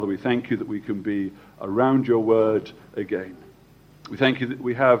we thank you that we can be around your word again. We thank you that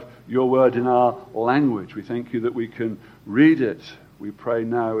we have your word in our language. We thank you that we can read it. We pray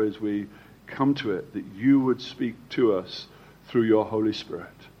now as we come to it that you would speak to us through your Holy Spirit.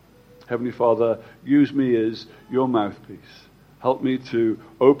 Heavenly Father, use me as your mouthpiece. Help me to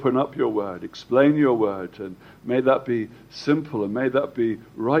open up your word, explain your word, and may that be simple, and may that be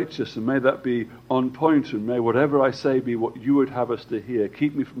righteous, and may that be on point, and may whatever I say be what you would have us to hear.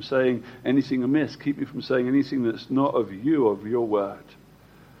 Keep me from saying anything amiss. Keep me from saying anything that's not of you, of your word.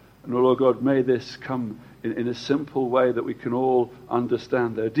 And, oh Lord God, may this come in a simple way that we can all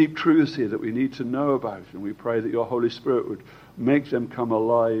understand. There are deep truths here that we need to know about, and we pray that your Holy Spirit would make them come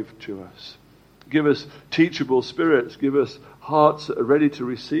alive to us. Give us teachable spirits. Give us hearts that are ready to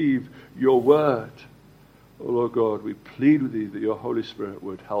receive your word. Oh Lord God, we plead with thee that your Holy Spirit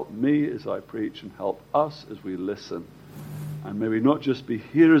would help me as I preach and help us as we listen. And may we not just be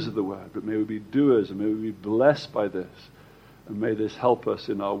hearers of the word, but may we be doers, and may we be blessed by this. And may this help us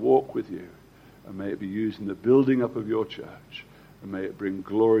in our walk with you. And may it be used in the building up of your church. And may it bring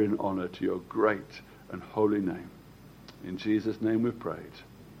glory and honor to your great and holy name. In Jesus' name we've prayed.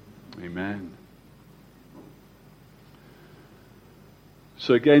 Amen.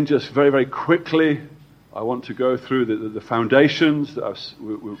 So again, just very, very quickly, I want to go through the foundations that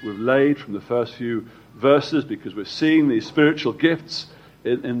we've laid from the first few verses, because we're seeing these spiritual gifts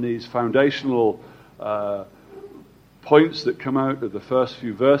in these foundational points that come out of the first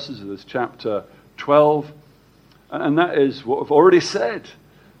few verses of this chapter 12. And that is what I've already said,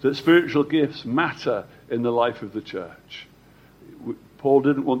 that spiritual gifts matter in the life of the church. Paul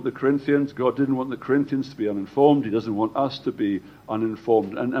didn't want the Corinthians, God didn't want the Corinthians to be uninformed. He doesn't want us to be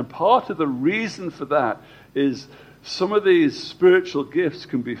uninformed. And part of the reason for that is some of these spiritual gifts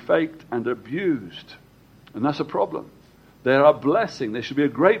can be faked and abused. And that's a problem. They are a blessing. They should be a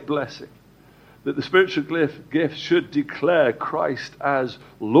great blessing. That the spiritual gifts should declare Christ as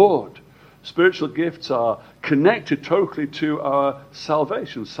Lord. Spiritual gifts are connected totally to our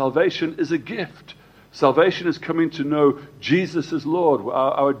salvation. Salvation is a gift. Salvation is coming to know Jesus as Lord.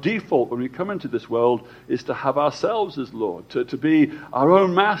 Our default when we come into this world is to have ourselves as Lord, to be our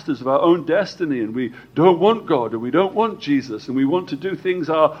own masters of our own destiny. And we don't want God, and we don't want Jesus, and we want to do things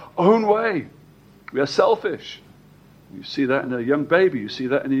our own way. We are selfish. You see that in a young baby. You see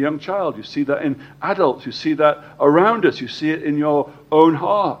that in a young child. You see that in adults. You see that around us. You see it in your own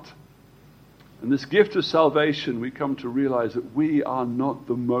heart. And this gift of salvation, we come to realize that we are not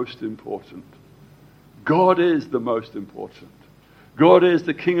the most important. God is the most important. God is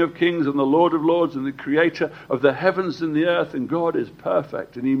the King of kings and the Lord of lords and the creator of the heavens and the earth, and God is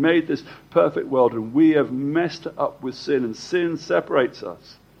perfect, and he made this perfect world, and we have messed up with sin, and sin separates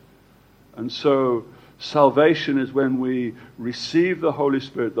us. And so salvation is when we receive the Holy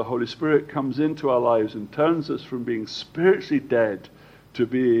Spirit. The Holy Spirit comes into our lives and turns us from being spiritually dead to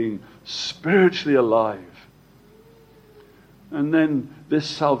being spiritually alive. And then this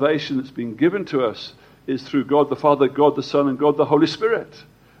salvation that's been given to us is through God the Father, God the Son, and God the Holy Spirit.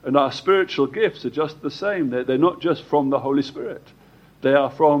 And our spiritual gifts are just the same. They're not just from the Holy Spirit. They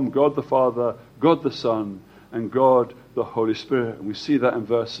are from God the Father, God the Son, and God the Holy Spirit. And we see that in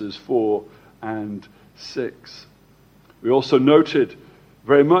verses 4 and 6. We also noted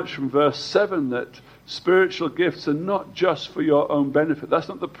very much from verse 7 that spiritual gifts are not just for your own benefit. That's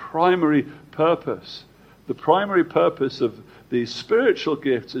not the primary purpose. The primary purpose of these spiritual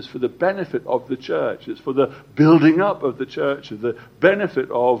gifts is for the benefit of the church. It's for the building up of the church, and the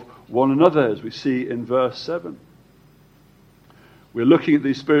benefit of one another, as we see in verse 7. We're looking at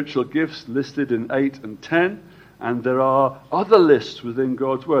these spiritual gifts listed in 8 and 10, and there are other lists within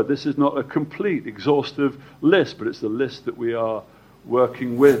God's Word. This is not a complete, exhaustive list, but it's the list that we are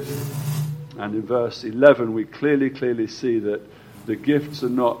working with. And in verse 11, we clearly see that the gifts are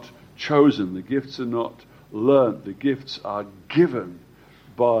not chosen, the gifts are not learnt, the gifts are given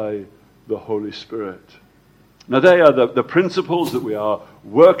by the Holy Spirit. Now they are the principles that we are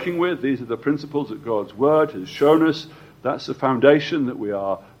working with. These are the principles that God's Word has shown us. That's the foundation that we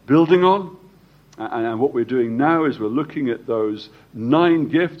are building on. And what we're doing now is we're looking at those 9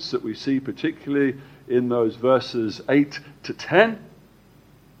 gifts that we see, particularly in those verses 8 to 10.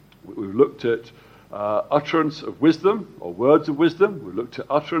 We've looked at utterance of wisdom, or words of wisdom. We've looked at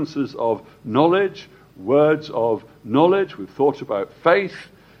utterances of knowledge, words of knowledge. We've thought about faith,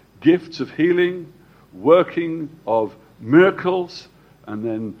 gifts of healing, working of miracles. And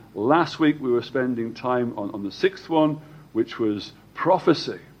then last week we were spending time on the 6th one, which was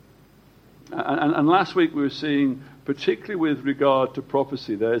prophecy. And last week we were seeing, particularly with regard to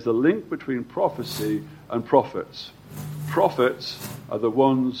prophecy, there is a link between prophecy and prophets. prophets are the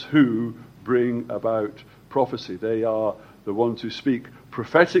ones who bring about prophecy. They are the ones who speak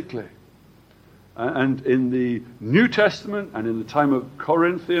prophetically. And in the New Testament and in the time of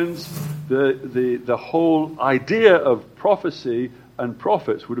Corinthians, the whole idea of prophecy and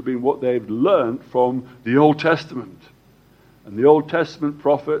prophets would have been what they've learned from the Old Testament. And the Old Testament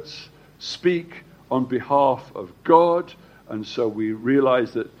prophets speak on behalf of God, and so we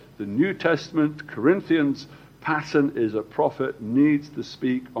realize that the New Testament Corinthians pattern is a prophet needs to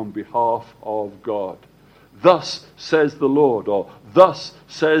speak on behalf of God. Thus says the Lord, or thus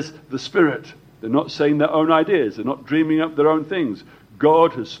says the Spirit. They're not saying their own ideas. They're not dreaming up their own things.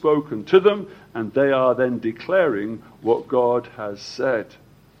 God has spoken to them, and they are then declaring what God has said.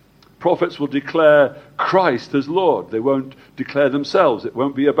 Prophets will declare Christ as Lord. They won't declare themselves. It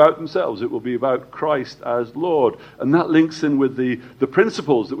won't be about themselves. It will be about Christ as Lord. And that links in with the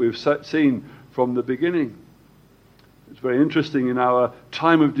principles that we've seen from the beginning. It's very interesting in our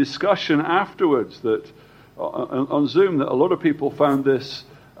time of discussion afterwards that on Zoom that a lot of people found this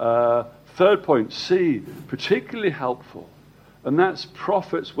third point, C, particularly helpful. And that's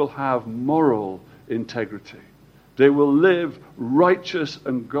prophets will have moral integrity. They will live righteous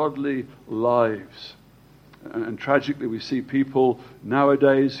and godly lives. And tragically, we see people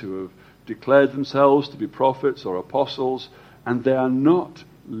nowadays who have declared themselves to be prophets or apostles, and they are not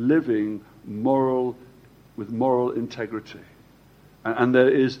living with moral integrity. And there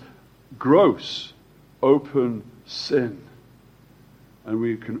is gross, open sin. And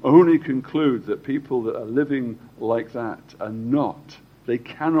we can only conclude that people that are living like that are not, they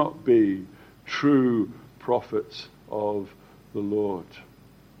cannot be true prophets of the Lord.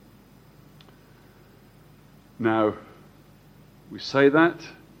 Now, we say that,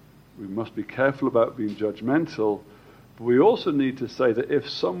 we must be careful about being judgmental, but we also need to say that if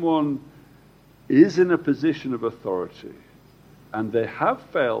someone is in a position of authority and they have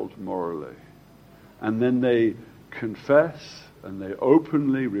failed morally, and then they confess and they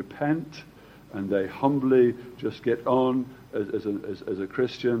openly repent and they humbly just get on as a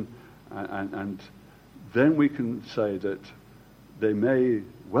Christian, and then we can say that they may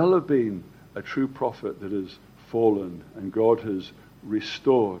well have been a true prophet that has fallen and God has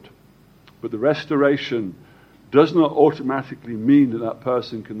restored. But the restoration does not automatically mean that that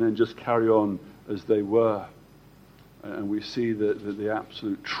person can then just carry on as they were. And we see that the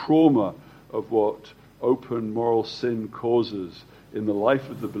absolute trauma of what open moral sin causes in the life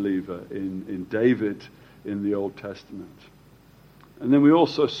of the believer, in David in the Old Testament. And then we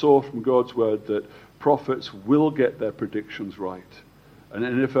also saw from God's word that prophets will get their predictions right.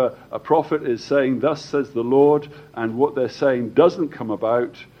 And if a prophet is saying, thus says the Lord, and what they're saying doesn't come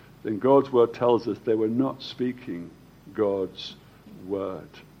about, then God's word tells us they were not speaking God's word.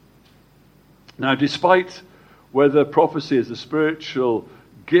 Now, despite whether prophecy is a spiritual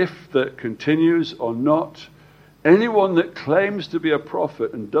gift that continues or not, anyone that claims to be a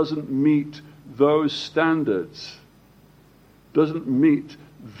prophet and doesn't meet those standards, doesn't meet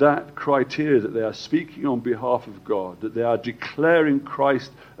that criteria that they are speaking on behalf of God, that they are declaring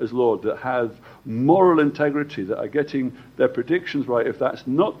Christ as Lord, that have moral integrity, that are getting their predictions right, if that's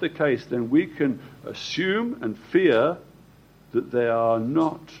not the case, then we can assume and fear that they are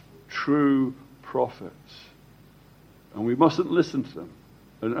not true prophets. And we mustn't listen to them.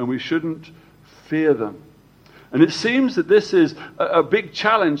 And we shouldn't fear them. And it seems that this is a big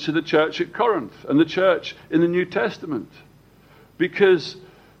challenge to the church at Corinth and the church in the New Testament. Because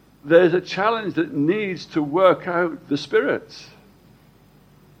there's a challenge that needs to work out the spirits.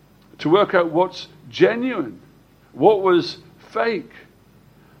 To work out what's genuine. What was fake.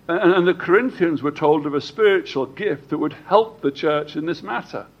 And the Corinthians were told of a spiritual gift that would help the church in this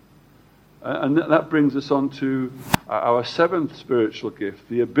matter. And that brings us on to our seventh spiritual gift,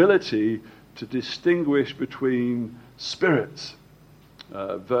 the ability to distinguish between spirits.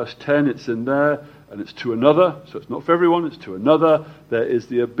 Verse 10, it's in there, and it's to another, so it's not for everyone, it's to another. There is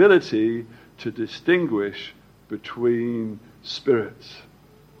the ability to distinguish between spirits.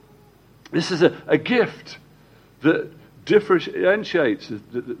 This is a gift that differentiates.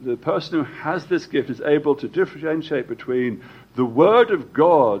 The person who has this gift is able to differentiate between the Word of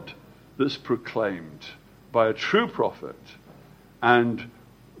God that's proclaimed by a true prophet and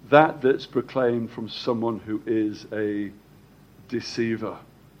that's proclaimed from someone who is a deceiver.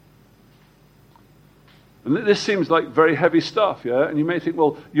 And this seems like very heavy stuff, yeah? And you may think,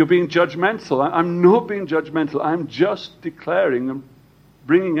 well, you're being judgmental. I'm not being judgmental. I'm just declaring and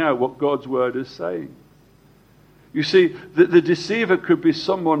bringing out what God's word is saying. You see, the deceiver could be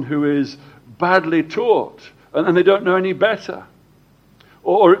someone who is badly taught and they don't know any better.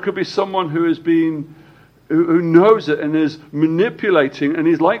 Or it could be someone who has been who knows it and is manipulating, and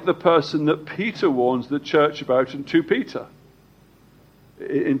he's like the person that Peter warns the church about in 2 Peter.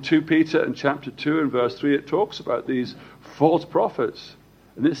 In 2 Peter in chapter 2 and verse 3, it talks about these false prophets.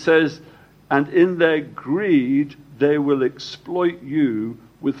 And it says, and in their greed, they will exploit you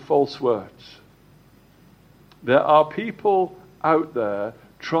with false words. There are people out there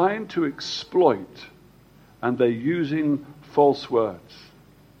trying to exploit, and they're using false words.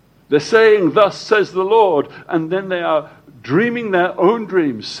 They're saying, thus says the Lord, and then they are dreaming their own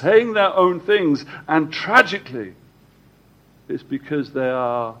dreams, saying their own things, and tragically, it's because they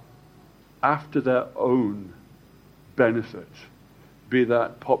are after their own benefit. Be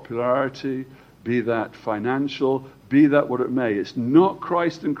that popularity, be that financial, be that what it may. It's not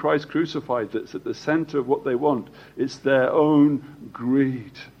Christ and Christ crucified that's at the center of what they want. It's their own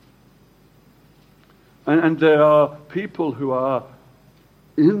greed. And there are people who are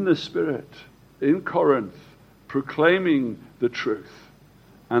in the Spirit, in Corinth, proclaiming the truth.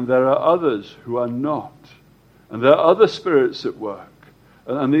 And there are others who are not. And there are other spirits at work.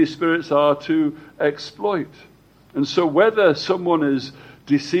 And these spirits are to exploit. And so whether someone is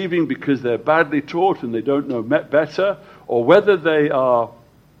deceiving because they're badly taught and they don't know better, or whether they are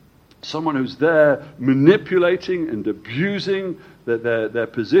someone who's there manipulating and abusing their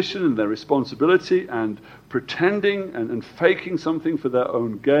position and their responsibility and pretending and faking something for their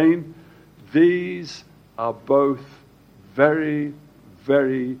own gain, these are both very,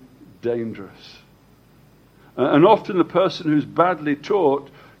 very dangerous. And often the person who's badly taught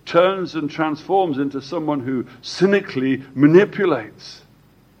turns and transforms into someone who cynically manipulates.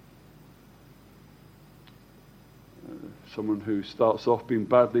 Someone who starts off being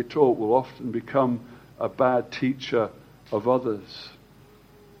badly taught will often become a bad teacher of others.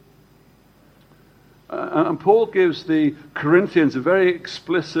 And Paul gives the Corinthians a very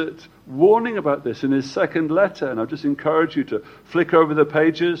explicit warning about this in his second letter. And I just encourage you to flick over the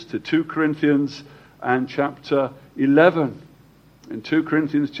pages to 2 Corinthians and chapter 11. In 2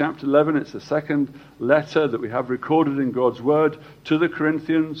 Corinthians chapter 11, it's the second letter that we have recorded in God's Word to the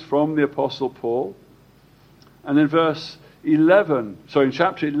Corinthians from the Apostle Paul. And in in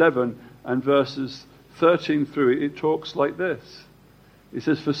chapter 11 and verses 13 through, it talks like this. It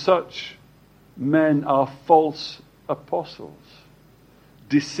says, for such men are false apostles,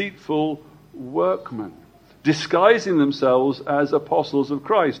 deceitful workmen, disguising themselves as apostles of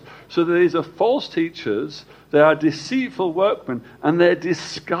Christ. So these are false teachers, they are deceitful workmen, and they're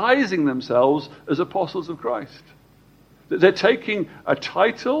disguising themselves as apostles of Christ. They're taking a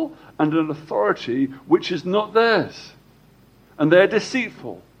title and an authority which is not theirs. And they're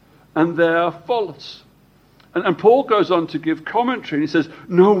deceitful, and they're false. And Paul goes on to give commentary, and he says,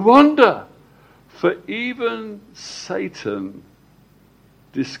 no wonder, for even Satan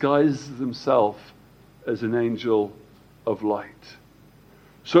disguises himself as an angel of light.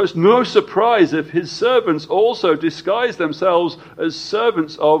 So it's no surprise if his servants also disguise themselves as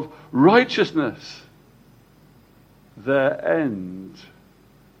servants of righteousness. Their end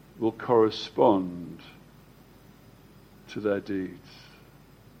will correspond to their deeds.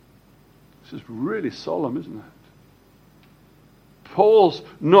 This is really solemn, isn't it? Paul's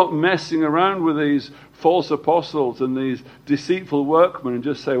not messing around with these false apostles and these deceitful workmen and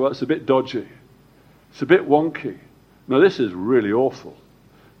just say, well, it's a bit dodgy. It's a bit wonky. No, this is really awful.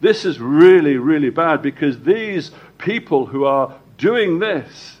 This is really, really bad, because these people who are doing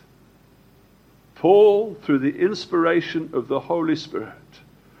this, Paul, through the inspiration of the Holy Spirit,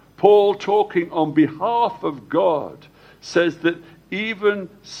 Paul talking on behalf of God, says that even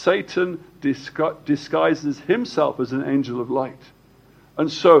Satan disguises himself as an angel of light.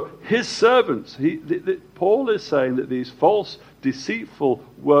 And so his servants, Paul is saying that these false, deceitful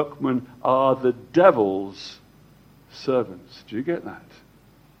workmen are the devil's servants. Do you get that?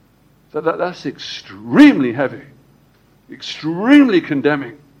 So that's extremely heavy, extremely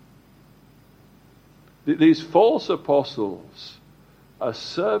condemning. These false apostles are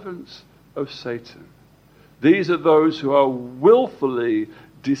servants of Satan. These are those who are willfully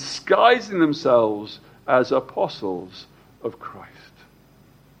disguising themselves as apostles of Christ.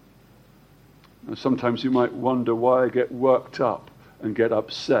 Now, sometimes you might wonder why I get worked up and get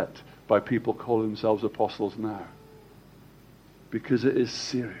upset by people calling themselves apostles now. Because it is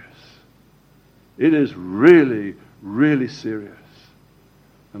serious. It is really, really serious.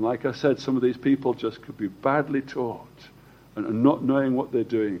 And like I said, some of these people just could be badly taught and not knowing what they're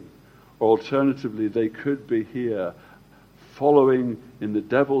doing. Or alternatively, they could be here following in the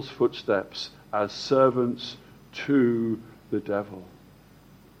devil's footsteps as servants to the devil.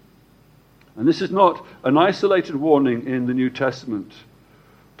 And this is not an isolated warning in the New Testament.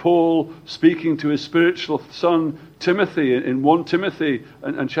 Paul speaking to his spiritual son Timothy in 1 Timothy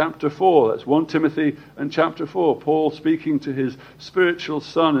and chapter 4. That's 1 Timothy and chapter 4. Paul speaking to his spiritual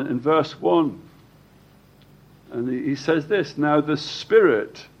son in verse 1. And he says this, now the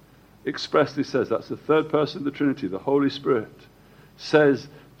Spirit expressly says, that's the third person of the Trinity, the Holy Spirit, says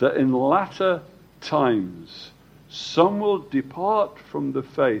that in latter times some will depart from the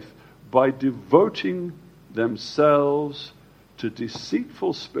faith by devoting themselves to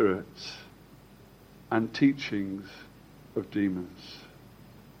deceitful spirits and teachings of demons.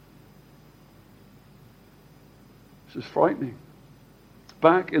 This is frightening.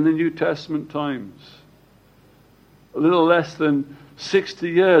 Back in the New Testament times, a little less than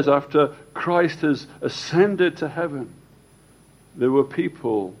 60 years after Christ has ascended to heaven, there were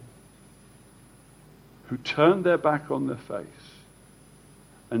people who turned their back on their faith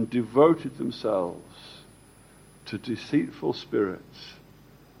and devoted themselves to deceitful spirits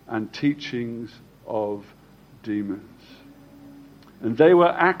and teachings of demons. And they were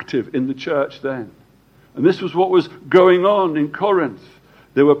active in the church then. And this was what was going on in Corinth.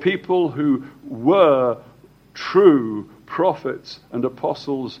 There were people who were true prophets and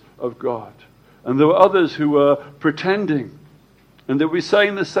apostles of God. And there were others who were pretending. And they'll be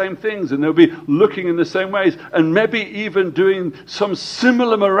saying the same things, and they'll be looking in the same ways, and maybe even doing some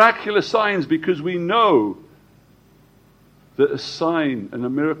similar miraculous signs, because we know that a sign and a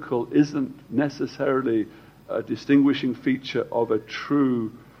miracle isn't necessarily a distinguishing feature of a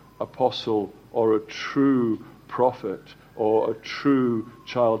true apostle or a true prophet or a true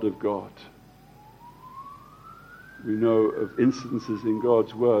child of God. We know of instances in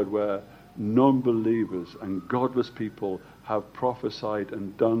God's word where non-believers and godless people have prophesied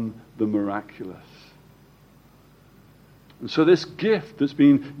and done the miraculous. And so this gift that's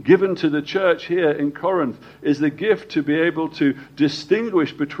been given to the church here in Corinth is the gift to be able to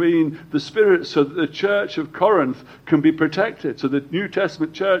distinguish between the spirits so that the church of Corinth can be protected, so the New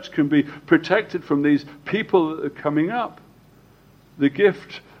Testament church can be protected from these people that are coming up. The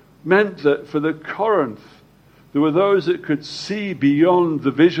gift meant that for the Corinth, there were those that could see beyond the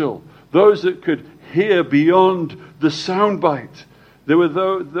visual, those that could hear beyond the soundbite. There were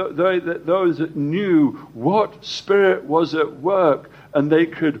those that knew what spirit was at work, and they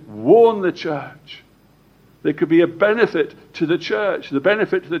could warn the church. There could be a benefit to the church, the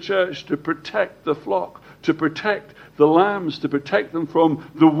benefit to the church to protect the flock, to protect the lambs, to protect them from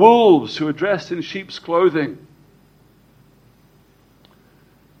the wolves who are dressed in sheep's clothing.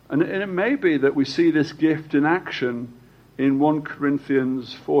 And it may be that we see this gift in action in 1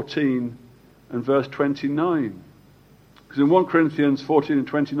 Corinthians 14 and verse 29. Because in 1 Corinthians 14 and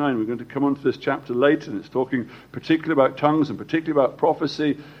 29, we're going to come on to this chapter later, and it's talking particularly about tongues and particularly about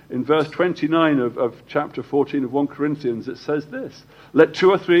prophecy. In verse 29 of chapter 14 of 1 Corinthians, it says this, let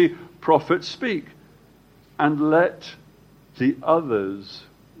 2 or 3 prophets speak, and let the others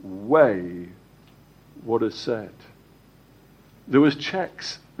weigh what is said. There was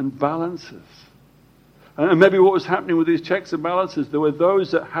checks and balances. And maybe what was happening with these checks and balances, there were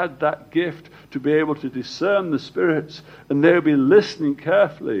those that had that gift to be able to discern the spirits, and they would be listening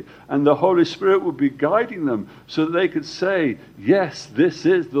carefully, and the Holy Spirit would be guiding them so that they could say, yes, this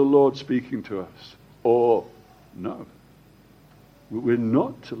is the Lord speaking to us, or no, we're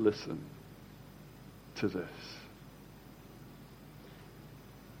not to listen to this.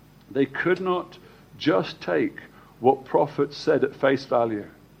 They could not just take what prophets said at face value.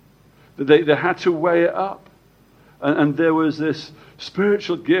 They had to weigh it up. And there was this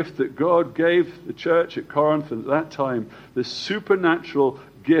spiritual gift that God gave the church at Corinth at that time. This supernatural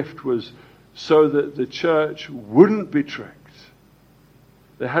gift was so that the church wouldn't be tricked.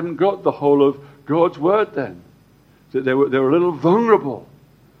 They hadn't got the whole of God's word then. That they were a little vulnerable.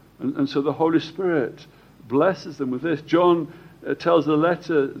 And so the Holy Spirit blesses them with this. John tells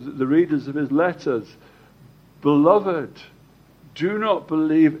the readers of his letters, beloved, do not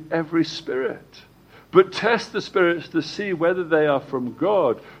believe every spirit, but test the spirits to see whether they are from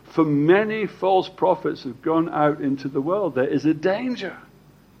God. For many false prophets have gone out into the world. There is a danger.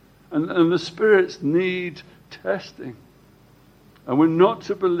 And the spirits need testing. And we're not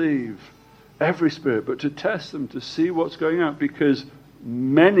to believe every spirit, but to test them to see what's going out, because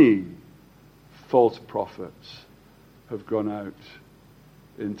many false prophets have gone out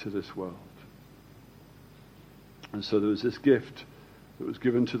into this world. And so there was this gift that was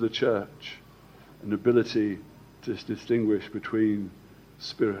given to the church, an ability to distinguish between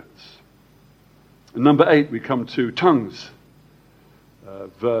spirits. And number 8, we come to tongues.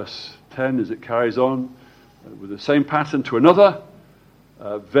 Verse 10, as it carries on, with the same pattern to another,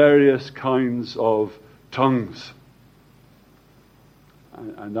 various kinds of tongues.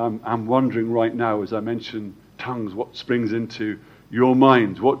 And I'm wondering right now, as I mention tongues, what springs into your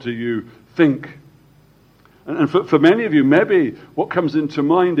mind? What do you think? And for many of you, maybe what comes into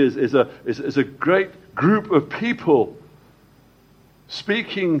mind is a great group of people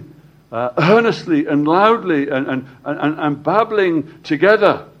speaking earnestly and loudly and babbling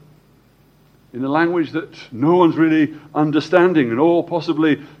together in a language that no one's really understanding and all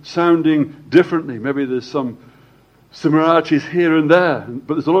possibly sounding differently. Maybe there's some similarities here and there,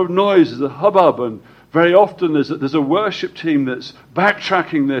 but there's a lot of noise, there's a hubbub, and very often there's a worship team that's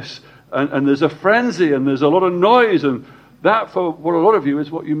backtracking this, and there's a frenzy, and there's a lot of noise, and that, for what a lot of you, is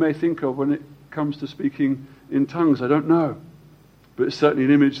what you may think of when it comes to speaking in tongues. I don't know, but it's certainly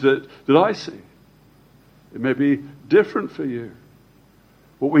an image that I see. It may be different for you.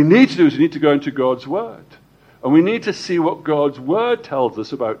 What we need to do is we need to go into God's Word, and we need to see what God's Word tells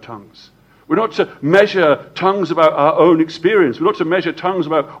us about tongues. We're not to measure tongues about our own experience. We're not to measure tongues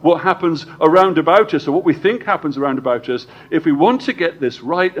about what happens around about us or what we think happens around about us. If we want to get this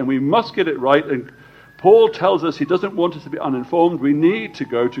right, and we must get it right, and Paul tells us he doesn't want us to be uninformed, we need to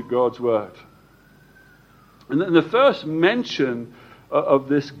go to God's Word. And then the first mention of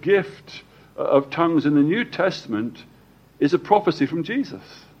this gift of tongues in the New Testament is a prophecy from Jesus.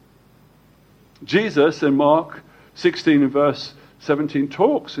 Jesus in Mark 16 and verse 17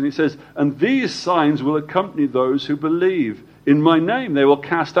 talks, and he says, "And these signs will accompany those who believe. In my name they will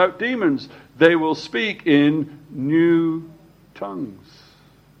cast out demons. They will speak in new tongues."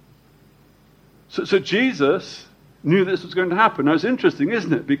 So Jesus knew this was going to happen. Now it's interesting,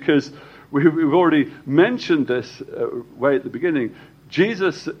 isn't it? Because we've already mentioned this way at the beginning.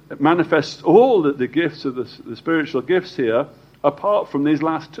 Jesus manifests all the gifts of the spiritual gifts here, apart from these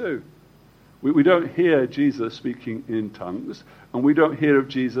last two. We don't hear Jesus speaking in tongues, and we don't hear of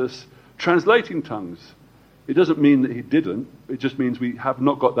Jesus translating tongues. It doesn't mean that he didn't. It just means we have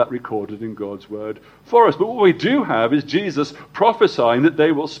not got that recorded in God's Word for us. But what we do have is Jesus prophesying that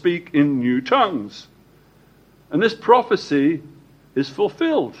they will speak in new tongues. And this prophecy is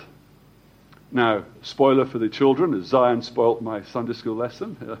fulfilled. Now, spoiler for the children, as Zion spoilt my Sunday school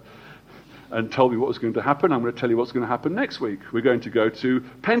lesson and told me what was going to happen, I'm going to tell you what's going to happen next week. We're going to go to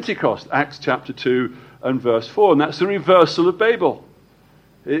Pentecost, Acts chapter 2 and verse 4, and that's the reversal of Babel.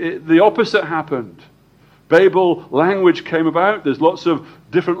 The opposite happened. Babel language came about. There's lots of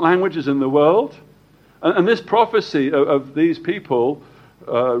different languages in the world. And this prophecy of these people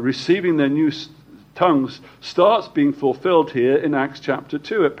receiving their new tongues starts being fulfilled here in Acts chapter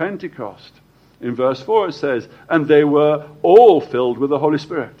 2 at Pentecost. In verse 4 it says, "And they were all filled with the Holy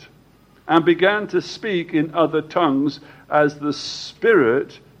Spirit, and began to speak in other tongues as the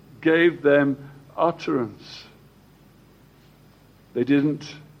Spirit gave them utterance." They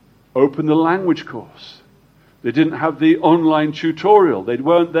didn't open the language course. They didn't have the online tutorial. They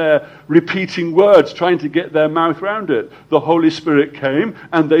weren't there repeating words, trying to get their mouth around it. The Holy Spirit came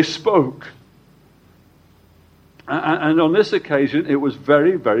and they spoke. And on this occasion, it was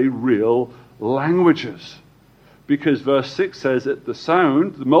very, very real languages. Because verse 6 says, at the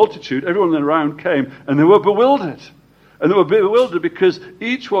sound, the multitude, everyone around came, and they were bewildered. And they were bewildered because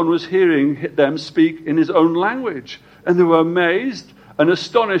each one was hearing them speak in his own language. And they were amazed and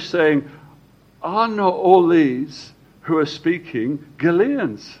astonished, saying, "Are not all these who are speaking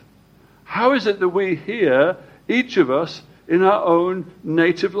Galileans? How is it that we hear, each of us, in our own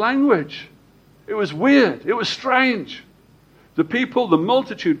native language?" It was weird. It was strange. The people, the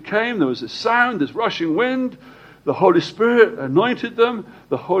multitude came. There was a sound, this rushing wind. The Holy Spirit anointed them.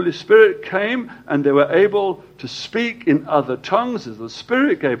 The Holy Spirit came, and they were able to speak in other tongues. As the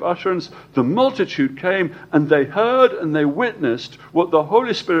Spirit gave utterance, the multitude came, and they heard and they witnessed what the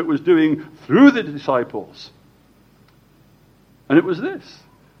Holy Spirit was doing through the disciples. And it was this.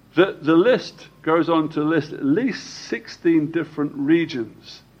 The list goes on to list at least 16 different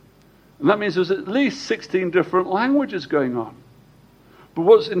regions. And that means there's at least 16 different languages going on. But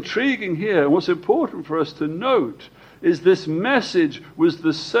what's intriguing here, and what's important for us to note, is this message was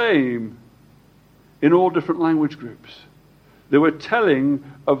the same in all different language groups. They were telling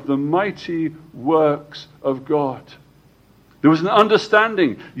of the mighty works of God. There was an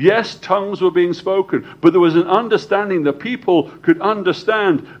understanding. Yes, tongues were being spoken, but there was an understanding the people could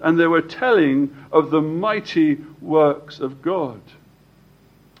understand, and they were telling of the mighty works of God.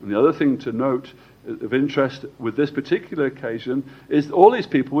 And the other thing to note of interest with this particular occasion is all these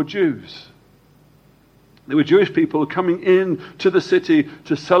people were Jews. They were Jewish people coming in to the city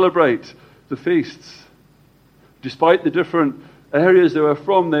to celebrate the feasts. Despite the different areas they were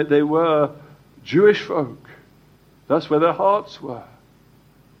from, they were Jewish folk. That's where their hearts were.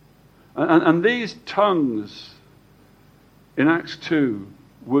 And these tongues in Acts 2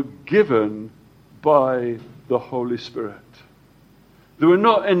 were given by the Holy Spirit. They were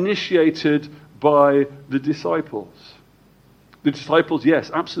not initiated by the disciples. The disciples,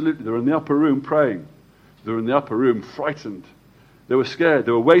 yes, absolutely, they were in the upper room praying. They were in the upper room frightened. They were scared.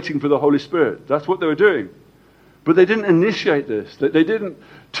 They were waiting for the Holy Spirit. That's what they were doing. But they didn't initiate this. They didn't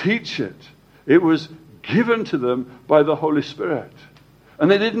teach it. It was given to them by the Holy Spirit. And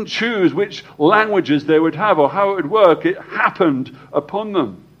they didn't choose which languages they would have or how it would work. It happened upon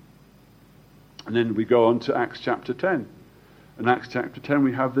them. And then we go on to Acts chapter 10. In Acts chapter 10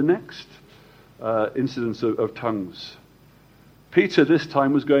 we have the next incidence of tongues. Peter this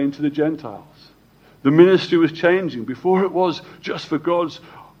time was going to the Gentiles. The ministry was changing. Before it was just for God's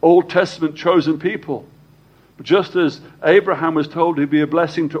Old Testament chosen people. But just as Abraham was told he'd be a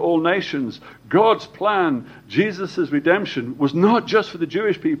blessing to all nations, God's plan, Jesus' redemption, was not just for the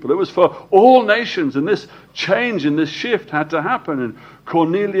Jewish people. It was for all nations. And this change and this shift had to happen. And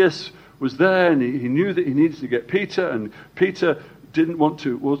Cornelius was there, and he knew that he needed to get Peter. And Peter didn't want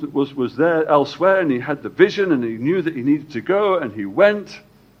to, was there elsewhere, and he had the vision, and he knew that he needed to go, and he went.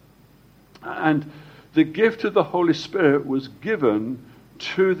 And the gift of the Holy Spirit was given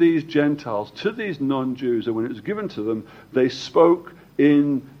to these Gentiles, to these non-Jews, and when it was given to them, they spoke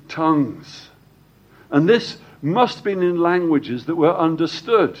in tongues. And this must have been in languages that were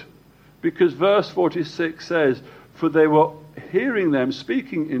understood, because verse 46 says, "For they were hearing them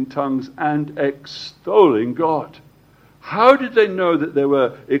speaking in tongues and extolling God." How did they know that they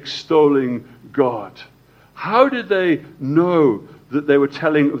were extolling God? How did they know that they were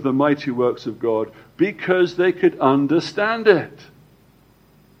telling of the mighty works of God? Because they could understand it.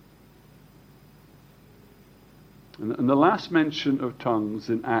 And the last mention of tongues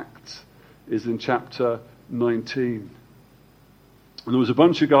in Acts is in chapter 19. And there was a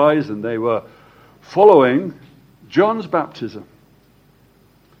bunch of guys, and they were following John's baptism.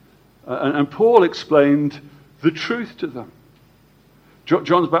 And Paul explained the truth to them.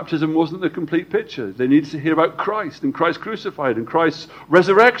 John's baptism wasn't the complete picture. They needed to hear about Christ and Christ crucified and Christ's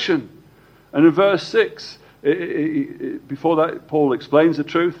resurrection. And in verse 6, before that, Paul explains the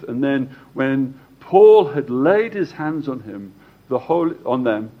truth. And then when Paul had laid his hands on them,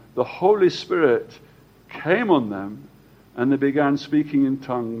 the Holy Spirit came on them, and they began speaking in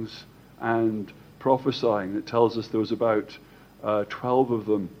tongues and prophesying. It tells us there was about 12 of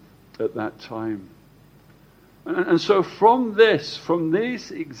them at that time. And so from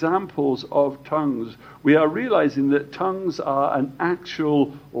these examples of tongues, we are realizing that tongues are an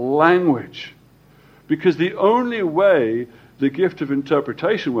actual language. Because the only way the gift of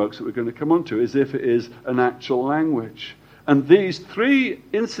interpretation works, that we're going to come on to, is if it is an actual language. And these three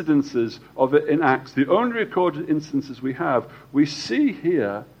incidences of it in Acts, the only recorded instances we have, we see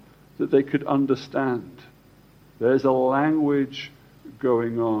here that they could understand. There's a language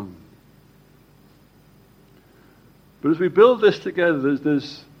going on. But as we build this together,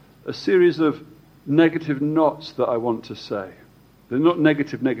 there's a series of negative nots that I want to say. They're not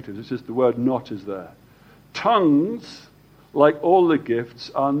negatives, it's just the word not is there. Tongues, like all the gifts,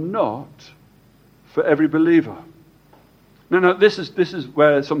 are not for every believer. Now, this is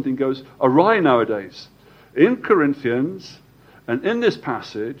where something goes awry nowadays. In Corinthians, and in this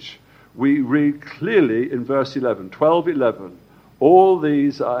passage, we read clearly in verse 12:11, all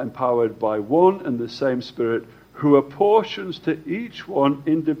these are empowered by one and the same Spirit, who apportions to each one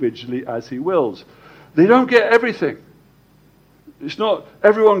individually as he wills. They don't get everything. It's not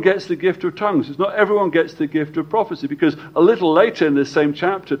everyone gets the gift of tongues. It's not everyone gets the gift of prophecy, because a little later in this same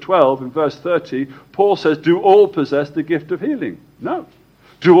chapter 12, in verse 30, Paul says, do all possess the gift of healing? No.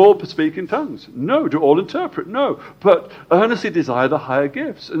 Do all speak in tongues? No. Do all interpret? No. But earnestly desire the higher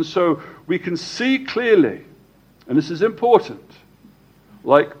gifts. And so we can see clearly, and this is important,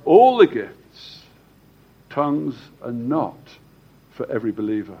 like all the gifts, tongues are not for every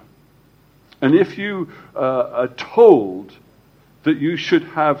believer. And if you are told that you should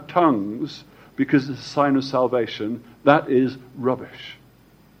have tongues because it's a sign of salvation, that is rubbish.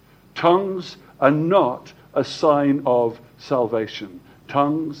 Tongues are not a sign of salvation.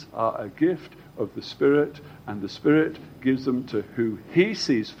 Tongues are a gift of the Spirit, and the Spirit gives them to who He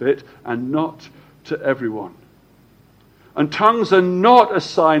sees fit, and not to everyone. And tongues are not a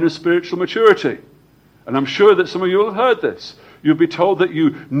sign of spiritual maturity. And I'm sure that some of you will have heard this. You'll be told that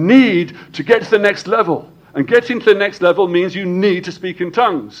you need to get to the next level. And getting to the next level means you need to speak in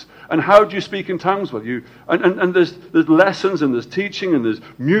tongues. And how do you speak in tongues? Well, and there's lessons, and there's teaching, and there's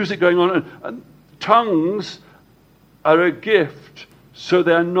music going on. And tongues are a gift, so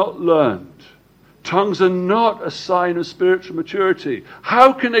they are not learned. Tongues are not a sign of spiritual maturity.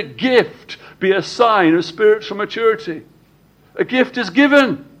 How can a gift be a sign of spiritual maturity? A gift is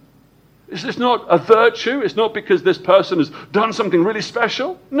given. It's not a virtue. It's not because this person has done something really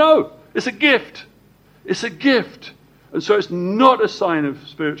special. No, it's a gift. It's a gift. And so it's not a sign of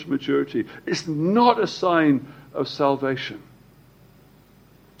spiritual maturity. It's not a sign of salvation.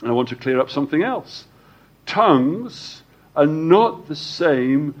 And I want to clear up something else. Tongues are not the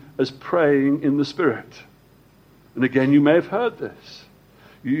same as praying in the Spirit. And again, you may have heard this.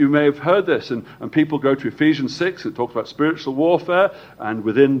 You may have heard this, and people go to Ephesians 6 and talk about spiritual warfare, and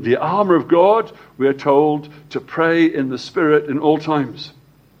within the armor of God, we are told to pray in the Spirit in all times.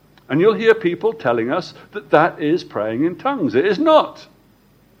 And you'll hear people telling us that that is praying in tongues. It is not.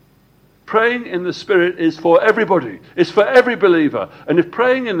 Praying in the Spirit is for everybody. It's for every believer. And if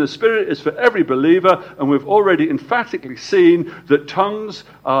praying in the Spirit is for every believer, and we've already emphatically seen that tongues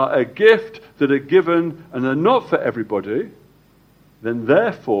are a gift that are given and are not for everybody, then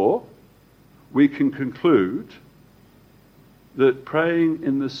therefore we can conclude that praying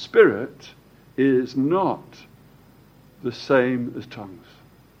in the Spirit is not the same as tongues.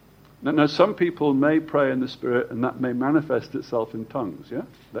 Now, some people may pray in the Spirit and that may manifest itself in tongues, yeah?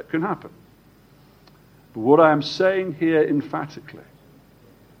 That can happen. But what I am saying here emphatically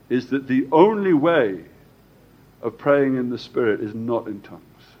is that the only way of praying in the Spirit is not in tongues.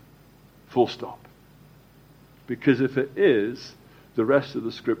 Full stop. Because if it is, the rest of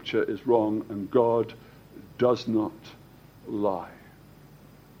the Scripture is wrong and God does not lie.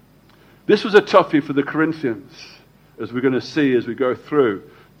 This was a toughie for the Corinthians, as we're going to see as we go through.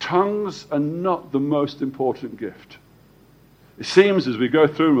 Tongues are not the most important gift. It seems as we go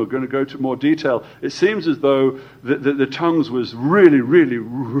through, and we're going to go to more detail, it seems as though the tongues was really, really,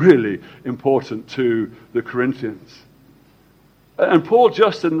 really important to the Corinthians. And Paul,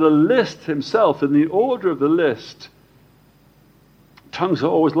 just in the list himself, in the order of the list, tongues are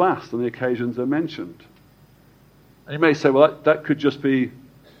always last on the occasions they're mentioned. And you may say, well, that could just be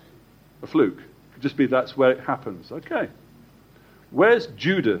a fluke. It could just be that's where it happens. Okay. Where's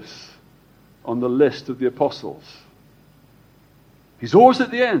Judas on the list of the apostles? He's always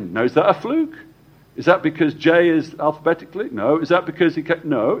at the end. Now, is that a fluke? Is that because J is alphabetically? No. Is that because he kept?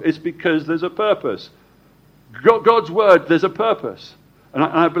 No. It's because there's a purpose. God's word, there's a purpose. And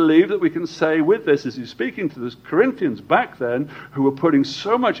I believe that we can say with this, as he's speaking to the Corinthians back then, who were putting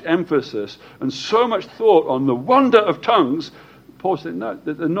so much emphasis and so much thought on the wonder of tongues, Paul said, no,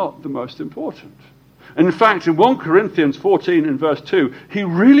 they're not the most important. And in fact, in 1 Corinthians 14 in verse 2, he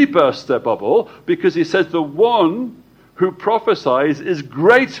really bursts their bubble because he says the one who prophesies is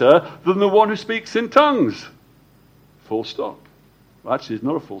greater than the one who speaks in tongues. Full stop. Well, actually, it's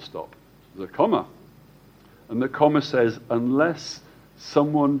not a full stop. There's a comma. And the comma says, unless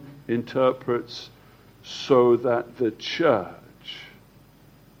someone interprets so that the church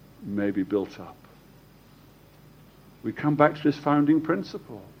may be built up. We come back to this founding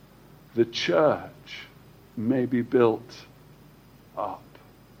principle. The church may be built up.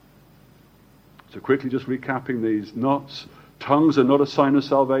 So quickly just recapping these knots. Tongues are not a sign of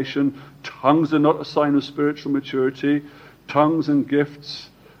salvation. Tongues are not a sign of spiritual maturity. Tongues and gifts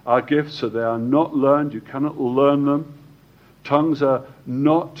are gifts, so they are not learned. You cannot learn them. Tongues are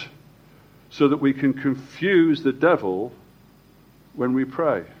not so that we can confuse the devil when we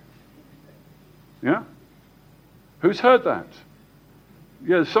pray. Yeah? Who's heard that?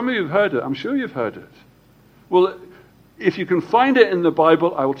 Yeah, some of you have heard it. I'm sure you've heard it. Well, if you can find it in the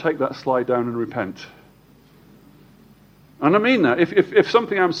Bible, I will take that slide down and repent. And I mean that. If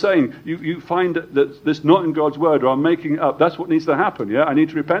something I'm saying, you find that that's not in God's word, or I'm making it up, that's what needs to happen, yeah? I need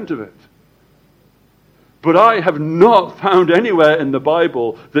to repent of it. But I have not found anywhere in the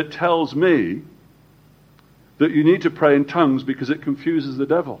Bible that tells me that you need to pray in tongues because it confuses the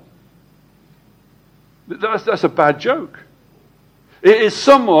devil. That's a bad joke. It is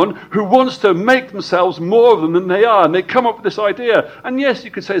someone who wants to make themselves more of them than they are, and they come up with this idea. And yes,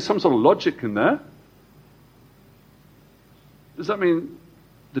 you could say there's some sort of logic in there. Does that mean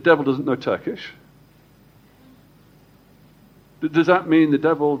the devil doesn't know Turkish? Does that mean the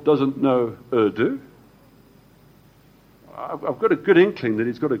devil doesn't know Urdu? I've got a good inkling that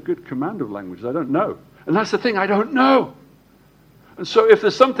he's got a good command of languages. I don't know. And that's the thing, I don't know. And so if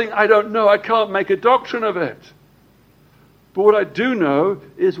there's something I don't know, I can't make a doctrine of it. But what I do know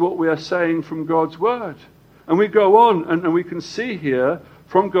is what we are saying from God's word. And we go on, and we can see here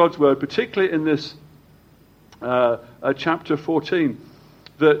from God's word, particularly in this chapter 14,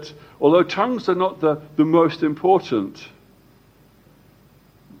 that although tongues are not the most important,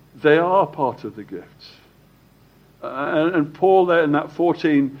 they are part of the gifts. And Paul there in that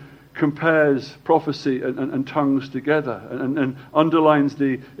 14 compares prophecy and tongues together and underlines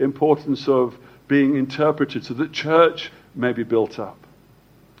the importance of being interpreted so that church may be built up.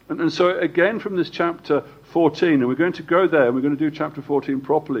 And so again from this chapter 14, and we're going to go there, and we're going to do chapter 14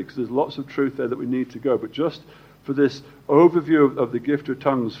 properly, because there's lots of truth there that we need to go. But just for this overview of the gift of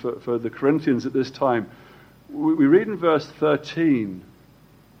tongues for the Corinthians at this time, we read in verse 13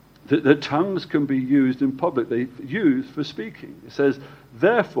 that tongues can be used in public. They're used for speaking. It says,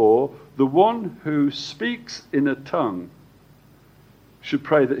 therefore, the one who speaks in a tongue should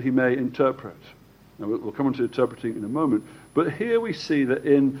pray that he may interpret. Now, we'll come on to interpreting in a moment. But here we see that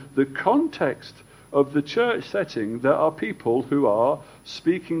in the context of the church setting, there are people who are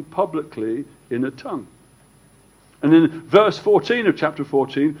speaking publicly in a tongue. And then verse 14 of chapter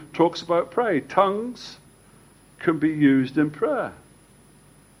 14 talks about prayer. Tongues can be used in prayer.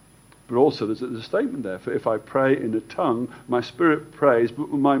 But also there's a statement there. For if I pray in a tongue, my spirit prays, but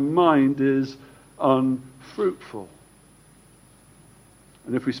my mind is unfruitful.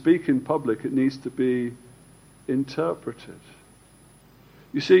 And if we speak in public, it needs to be interpreted.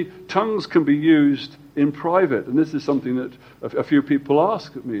 You see, tongues can be used in private. And this is something that a few people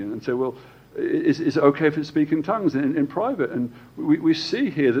ask of me and say, well, is it okay if it's speaking tongues in private? And we see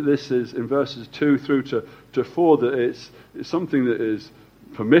here that this is, in verses 2 through to 4, that it's something that is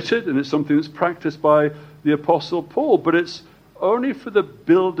permitted, and it's something that's practiced by the Apostle Paul. But it's only for the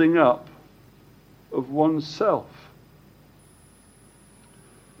building up of oneself.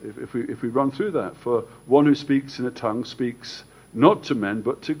 If we run through that, for one who speaks in a tongue speaks not to men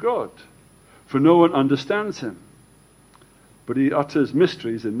but to God, for no one understands him, but he utters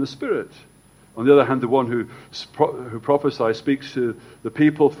mysteries in the Spirit. On the other hand, the one who prophesies speaks to the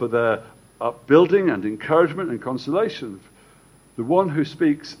people for their upbuilding and encouragement and consolation. The one who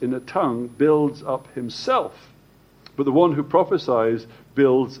speaks in a tongue builds up himself, but the one who prophesies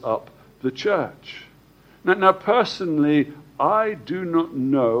builds up the church. Now personally, I do not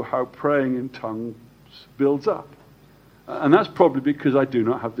know how praying in tongues builds up. And that's probably because I do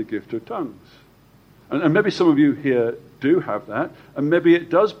not have the gift of tongues. And maybe some of you here do have that, and maybe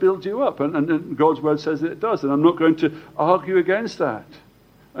it does build you up, and God's word says that it does, and I'm not going to argue against that.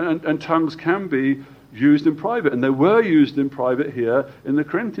 And tongues can be used in private, and they were used in private here in the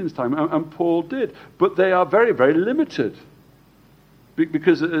Corinthians time, and Paul did. But they are very, very limited.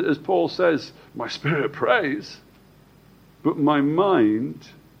 Because as Paul says, my spirit prays, but my mind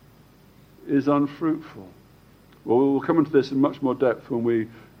is unfruitful. Well, we'll come into this in much more depth when we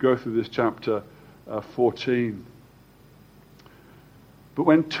go through this chapter 14. But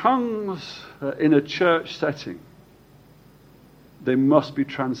when tongues are in a church setting, they must be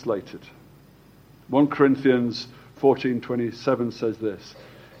translated. 1 Corinthians 14:27 says this: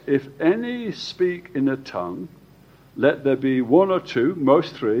 if any speak in a tongue, let there be one or two,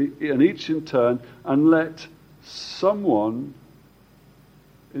 most three, and each in turn, and let someone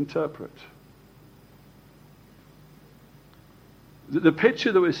interpret. The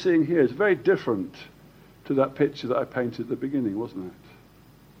picture that we're seeing here is very different to that picture that I painted at the beginning, wasn't it?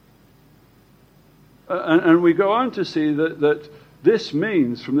 And we go on to see that this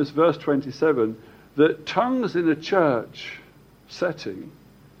means, from this verse 27, that tongues in a church setting,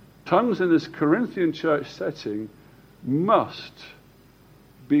 tongues in this Corinthian church setting, must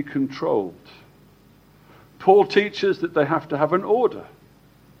be controlled. Paul teaches that they have to have an order.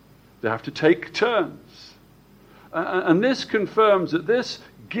 They have to take turns. And this confirms that this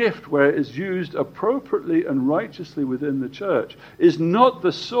gift, where it is used appropriately and righteously within the church, is not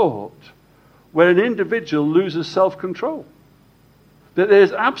the sort where an individual loses self-control. That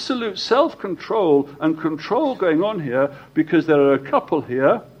there's absolute self-control and control going on here, because there are a couple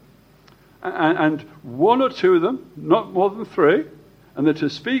here, and one or two of them, not more than three, and they're to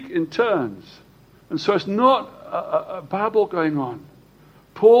speak in turns. And so it's not a babble going on.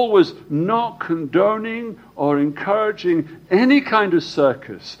 Paul was not condoning or encouraging any kind of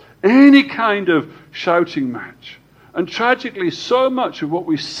circus, any kind of shouting match. And tragically, so much of what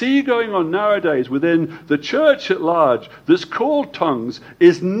we see going on nowadays within the church at large that's called tongues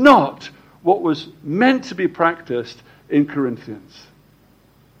is not what was meant to be practiced in Corinthians.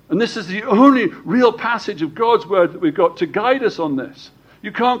 And this is the only real passage of God's word that we've got to guide us on this.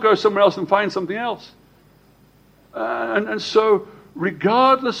 You can't go somewhere else and find something else. And so,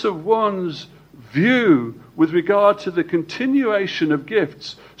 regardless of one's view with regard to the continuation of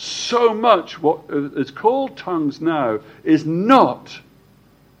gifts, so much what is called tongues now is not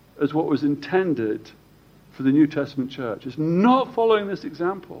as what was intended for the New Testament church. It's not following this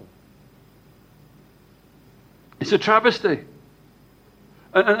example. It's a travesty.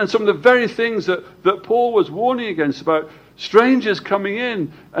 And some of the very things that Paul was warning against about strangers coming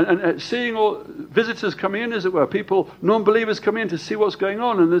in and seeing all visitors coming in, as it were, people, non-believers coming in to see what's going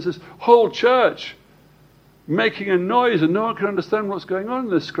on, and there's this whole church making a noise and no one can understand what's going on.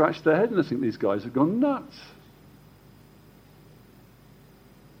 They scratch their head and they think these guys have gone nuts.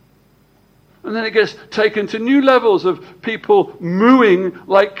 And then it gets taken to new levels of people mooing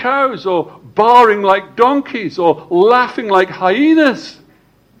like cows or baaing like donkeys or laughing like hyenas.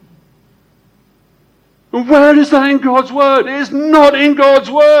 And where is that in God's word? It is not in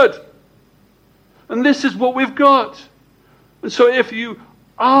God's word. And this is what we've got. And so if you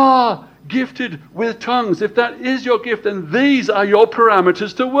are gifted with tongues, if that is your gift, then these are your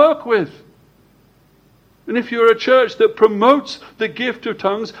parameters to work with. And if you're a church that promotes the gift of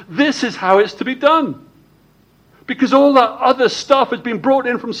tongues, this is how it's to be done. Because all that other stuff has been brought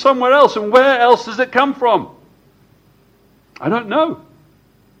in from somewhere else, and where else does it come from? I don't know.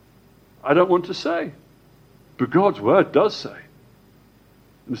 I don't want to say. But God's word does say.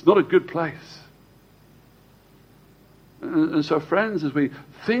 And it's not a good place. And so, friends, as we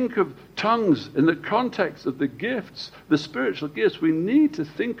think of tongues in the context of the gifts, the spiritual gifts, we need to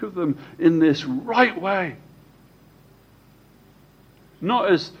think of them in this right way.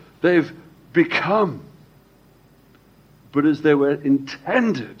 Not as they've become, but as they were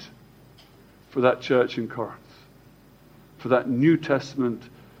intended for that church in Corinth, for that New Testament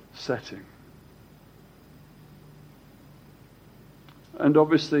setting. And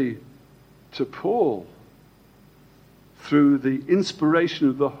obviously, to Paul, through the inspiration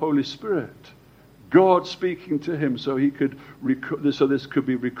of the Holy Spirit, God speaking to him so he could so this could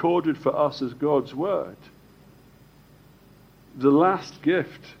be recorded for us as God's word. The last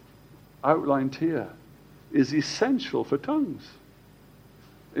gift outlined here is essential for tongues.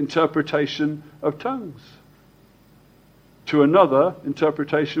 Interpretation of tongues. To another,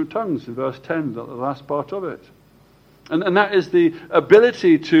 interpretation of tongues in verse 10, the last part of it. And that is the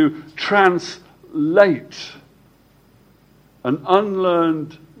ability to translate an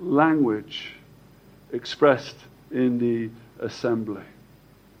unlearned language expressed in the assembly.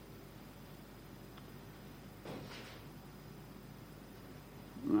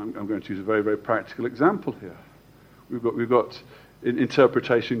 I'm going to use a very, very practical example here. We've got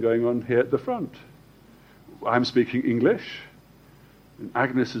interpretation going on here at the front. I'm speaking English, and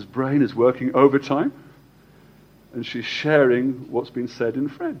Agnes's brain is working overtime, and she's sharing what's been said in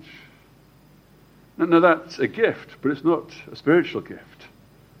French. Now that's a gift, but it's not a spiritual gift.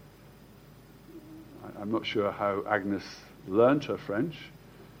 I'm not sure how Agnes learned her French.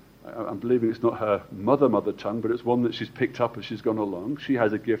 I'm believing it's not her mother tongue, but it's one that she's picked up as she's gone along. She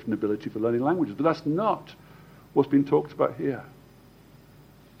has a gift and ability for learning languages, but that's not what's been talked about here.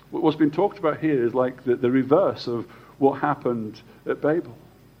 What's been talked about here is like the reverse of what happened at Babel.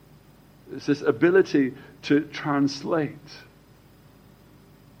 It's this ability to translate.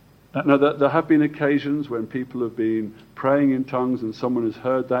 Now, there have been occasions when people have been praying in tongues and someone has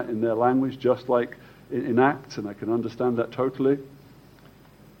heard that in their language, just like in Acts, and I can understand that totally.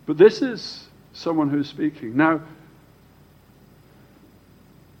 But this is someone who's speaking. Now,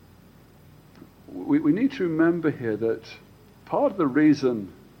 we need to remember here that part of the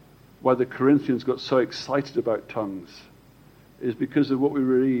reason why the Corinthians got so excited about tongues is because of what we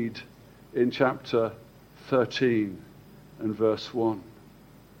read in chapter 13 and verse 1.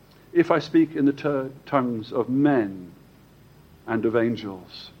 If I speak in the tongues of men and of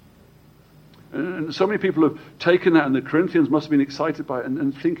angels. And so many people have taken that, and the Corinthians must have been excited by it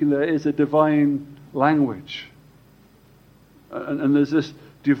and thinking there is a divine language. And there's this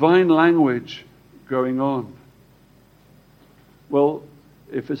divine language going on. Well,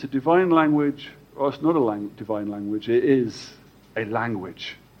 if it's a divine language, or it's not a divine language, it is a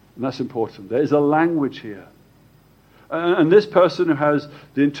language. And that's important. There is a language here. And this person who has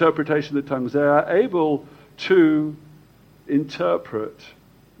the interpretation of the tongues, they are able to interpret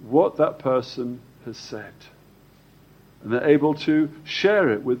what that person has said. And they're able to share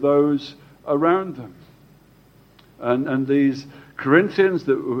it with those around them. And these Corinthians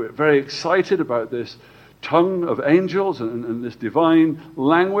that were very excited about this tongue of angels and this divine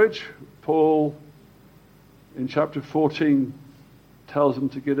language, Paul in chapter 14 tells them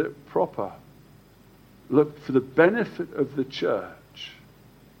to get it proper. Look, for the benefit of the church,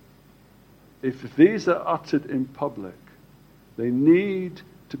 if these are uttered in public, they need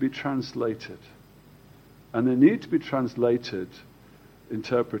to be translated. And they need to be translated,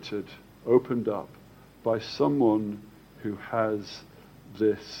 interpreted, opened up by someone who has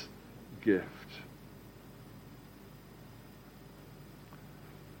this gift.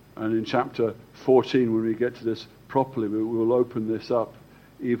 And in chapter 14, when we get to this properly, we will open this up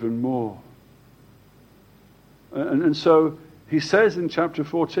even more. And so he says in chapter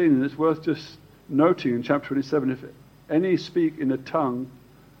 14, and it's worth just noting in chapter 27, if any speak in a tongue,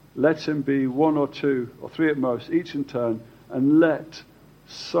 let him be one or two or three at most, each in turn, and let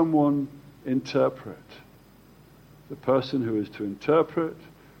someone interpret. The person who is to interpret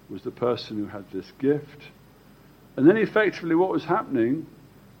was the person who had this gift. And then effectively what was happening,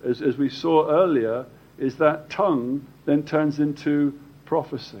 as we saw earlier, is that tongue then turns into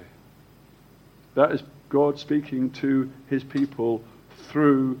prophecy. That is God speaking to his people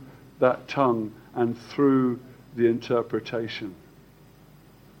through that tongue and through the interpretation.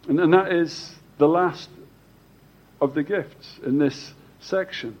 And that is the last of the gifts in this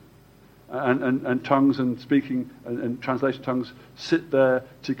section. And tongues and speaking and translation tongues sit there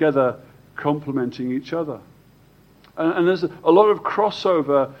together complementing each other. And there's a lot of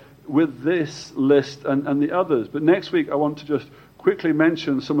crossover with this list and the others. But next week I want to just quickly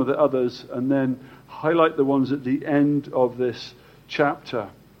mention some of the others and then highlight the ones at the end of this chapter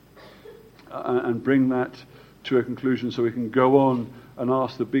and bring that to a conclusion so we can go on and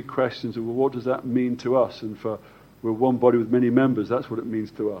ask the big questions of, well, what does that mean to us? And we're one body with many members, that's what it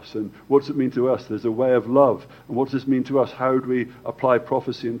means to us. And what does it mean to us? There's a way of love. And what does this mean to us? How do we apply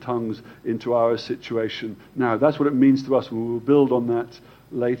prophecy and tongues into our situation now? That's what it means to us, and we will build on that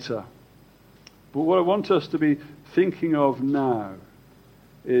later. But what I want us to be thinking of now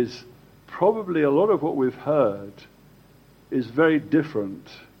is probably a lot of what we've heard is very different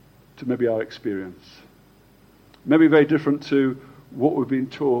to maybe our experience. Maybe very different to what we've been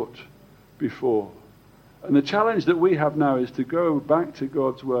taught before. And the challenge that we have now is to go back to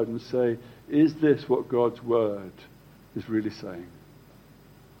God's word and say, is this what God's word is really saying?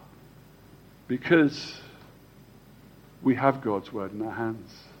 Because we have God's word in our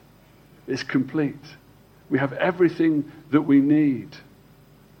hands. It's complete. We have everything that we need.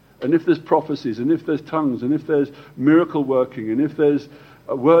 And if there's prophecies, and if there's tongues, and if there's miracle working, and if there's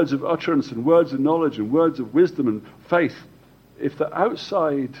words of utterance, and words of knowledge, and words of wisdom and faith, if they're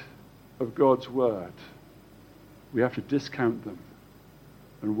outside of God's word, we have to discount them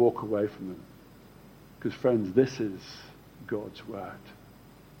and walk away from them. Because friends, this is God's word.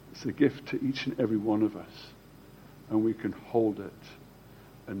 It's a gift to each and every one of us. And we can hold it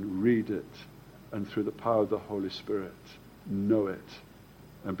and read it and through the power of the Holy Spirit know it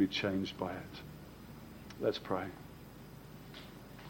and be changed by it. Let's pray.